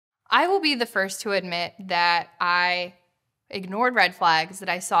I will be the first to admit that I ignored red flags that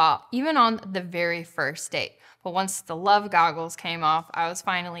I saw even on the very first date. But once the love goggles came off, I was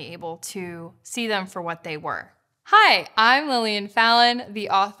finally able to see them for what they were. Hi, I'm Lillian Fallon, the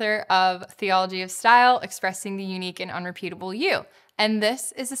author of Theology of Style, Expressing the Unique and Unrepeatable You. And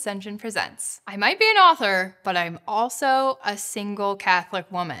this is Ascension Presents. I might be an author, but I'm also a single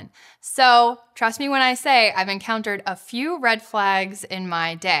Catholic woman. So trust me when I say I've encountered a few red flags in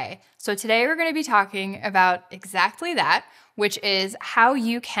my day. So today we're going to be talking about exactly that, which is how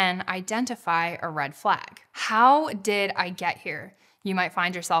you can identify a red flag. How did I get here? You might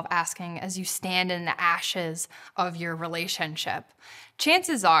find yourself asking as you stand in the ashes of your relationship.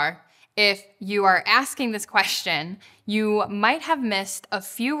 Chances are, if you are asking this question, you might have missed a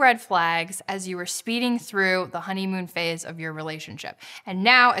few red flags as you were speeding through the honeymoon phase of your relationship. And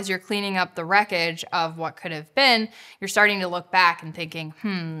now, as you're cleaning up the wreckage of what could have been, you're starting to look back and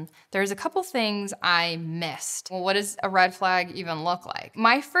thinking, there's a couple things I missed. Well, what does a red flag even look like?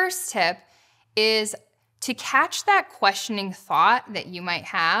 My first tip is to catch that questioning thought that you might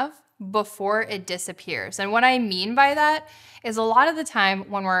have before it disappears. And what I mean by that is a lot of the time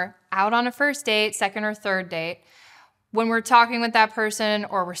when we're out on a first date, second or third date, when we're talking with that person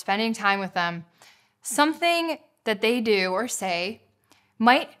or we're spending time with them, something that they do or say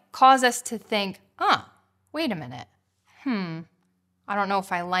might cause us to think, wait a minute, I don't know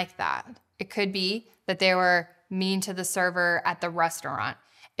if I like that. It could be that they were mean to the server at the restaurant.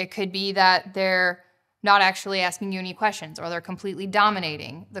 It could be that they're not actually asking you any questions, or they're completely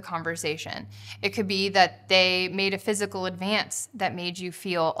dominating the conversation. It could be that they made a physical advance that made you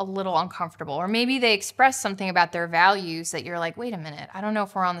feel a little uncomfortable, or maybe they expressed something about their values that you're like, wait a minute, I don't know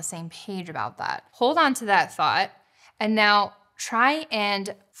if we're on the same page about that. Hold on to that thought, and now try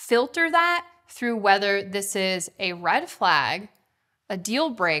and filter that through whether this is a red flag, a deal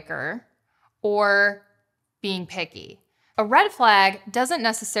breaker, or being picky. A red flag doesn't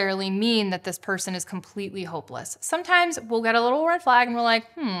necessarily mean that this person is completely hopeless. Sometimes we'll get a little red flag and we're like,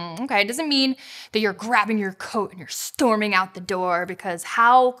 okay, it doesn't mean that you're grabbing your coat and you're storming out the door because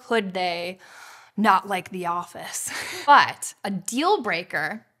how could they not like The Office? But a deal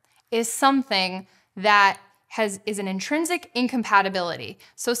breaker is something that is an intrinsic incompatibility.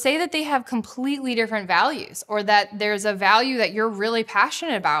 So say that they have completely different values, or that there's a value that you're really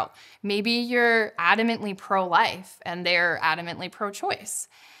passionate about. Maybe you're adamantly pro-life and they're adamantly pro-choice.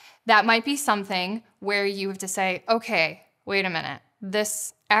 That might be something where you have to say, okay, wait a minute,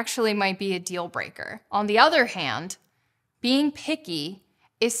 this actually might be a deal breaker. On the other hand, being picky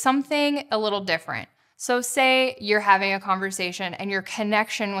is something a little different. So say you're having a conversation and your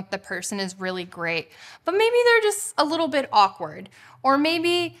connection with the person is really great, but maybe they're just a little bit awkward, or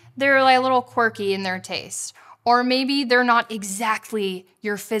maybe they're like a little quirky in their taste, or maybe they're not exactly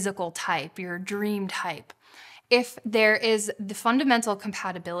your physical type, your dream type. If there is the fundamental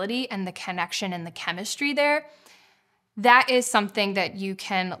compatibility and the connection and the chemistry there, that is something that you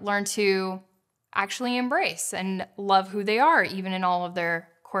can learn to actually embrace and love who they are, even in all of their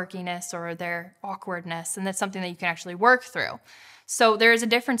quirkiness or their awkwardness, and that's something that you can actually work through. So there is a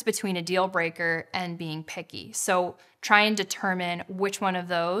difference between a deal breaker and being picky. So try and determine which one of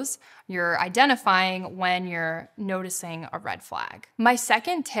those you're identifying when you're noticing a red flag. My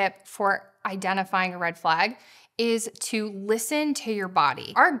second tip for identifying a red flag is to listen to your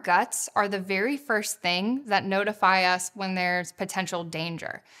body. Our guts are the very first thing that notify us when there's potential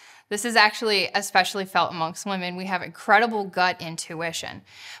danger. This is actually especially felt amongst women. We have incredible gut intuition.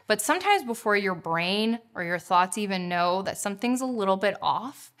 But sometimes before your brain or your thoughts even know that something's a little bit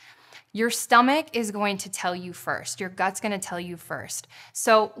off, your stomach is going to tell you first. Your gut's gonna tell you first.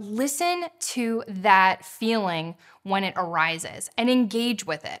 So listen to that feeling when it arises and engage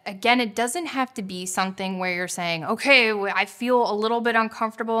with it. Again, it doesn't have to be something where you're saying, okay, I feel a little bit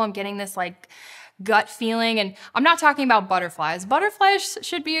uncomfortable. I'm getting this gut feeling, and I'm not talking about butterflies. Butterflies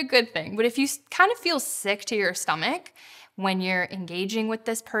should be a good thing, but if you kind of feel sick to your stomach when you're engaging with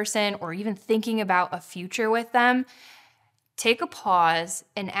this person or even thinking about a future with them, take a pause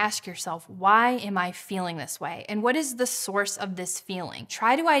and ask yourself, why am I feeling this way? And what is the source of this feeling?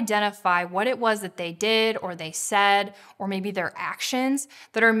 Try to identify what it was that they did or they said, or maybe their actions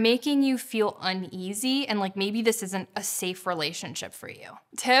that are making you feel uneasy and like maybe this isn't a safe relationship for you.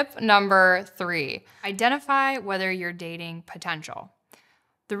 Tip number 3, identify whether you're dating potential.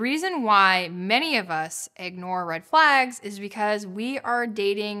 The reason why many of us ignore red flags is because we are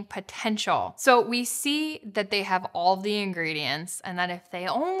dating potential. So we see that they have all the ingredients and that if they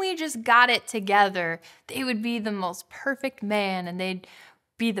only just got it together, they would be the most perfect man and they'd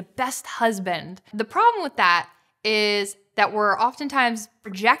be the best husband. The problem with that is that we're oftentimes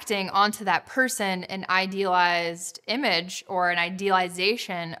projecting onto that person an idealized image or an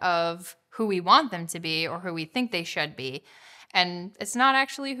idealization of who we want them to be or who we think they should be. And it's not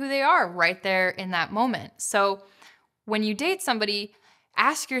actually who they are right there in that moment. So when you date somebody,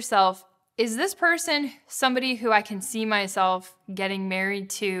 ask yourself, is this person somebody who I can see myself getting married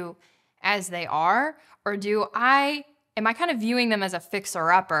to as they are? Or am I kind of viewing them as a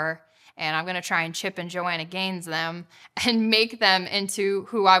fixer-upper, and I'm going to try and Chip and Joanna Gaines them and make them into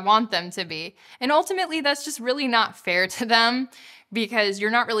who I want them to be? And ultimately, that's just really not fair to them, because you're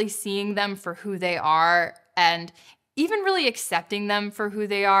not really seeing them for who they are and even really accepting them for who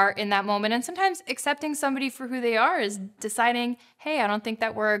they are in that moment. And sometimes accepting somebody for who they are is deciding, hey, I don't think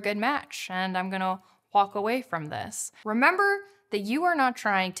that we're a good match, and I'm going to walk away from this. Remember that you are not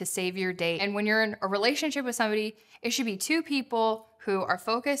trying to save your date. And when you're in a relationship with somebody, it should be two people who are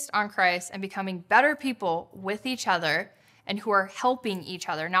focused on Christ and becoming better people with each other and who are helping each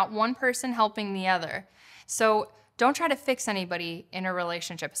other, not one person helping the other. So don't try to fix anybody in a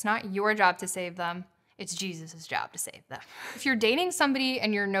relationship. It's not your job to save them. It's Jesus' job to save them. If you're dating somebody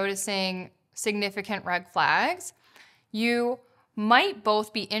and you're noticing significant red flags, you might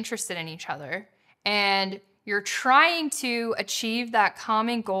both be interested in each other, and you're trying to achieve that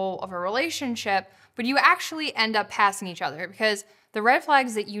common goal of a relationship, but you actually end up passing each other, because the red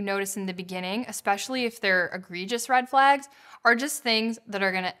flags that you notice in the beginning, especially if they're egregious red flags, are just things that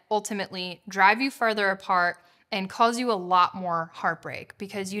are gonna ultimately drive you further apart and cause you a lot more heartbreak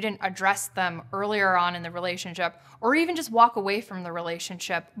because you didn't address them earlier on in the relationship, or even just walk away from the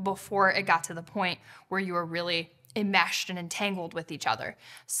relationship before it got to the point where you were really enmeshed and entangled with each other.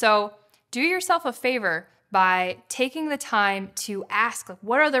 So do yourself a favor by taking the time to ask, like,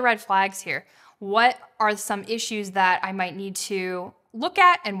 what are the red flags here? What are some issues that I might need to look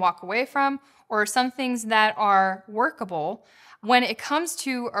at and walk away from, or some things that are workable? When it comes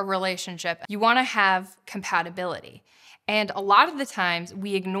to a relationship, you want to have compatibility. And a lot of the times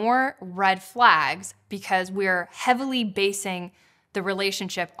we ignore red flags because we're heavily basing the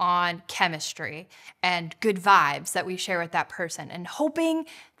relationship on chemistry and good vibes that we share with that person, and hoping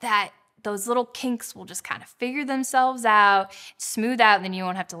that those little kinks will just kind of figure themselves out, smooth out, and then you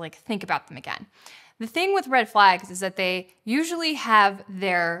won't have to think about them again. The thing with red flags is that they usually have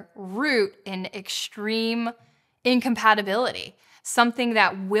their root in extreme incompatibility, something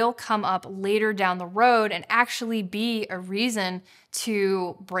that will come up later down the road and actually be a reason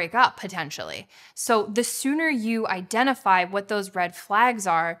to break up potentially. So the sooner you identify what those red flags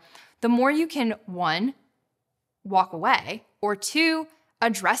are, the more you can, one, walk away, or two,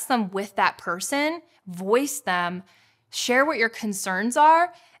 address them with that person, voice them, share what your concerns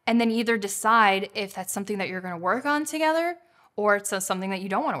are, and then either decide if that's something that you're going to work on together, or it's something that you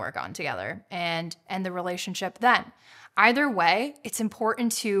don't want to work on together, and end the relationship then. Either way, it's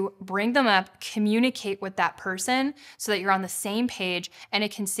important to bring them up, communicate with that person so that you're on the same page, and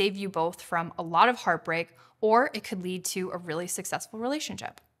it can save you both from a lot of heartbreak, or it could lead to a really successful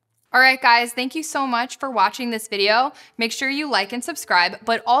relationship. All right, guys, thank you so much for watching this video. Make sure you like and subscribe,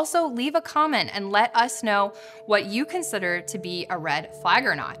 but also leave a comment and let us know what you consider to be a red flag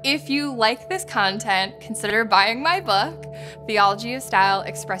or not. If you like this content, consider buying my book, Theology of Style,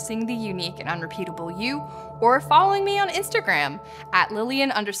 Expressing the Unique and Unrepeatable You, or following me on Instagram at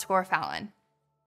Lillian_Fallon.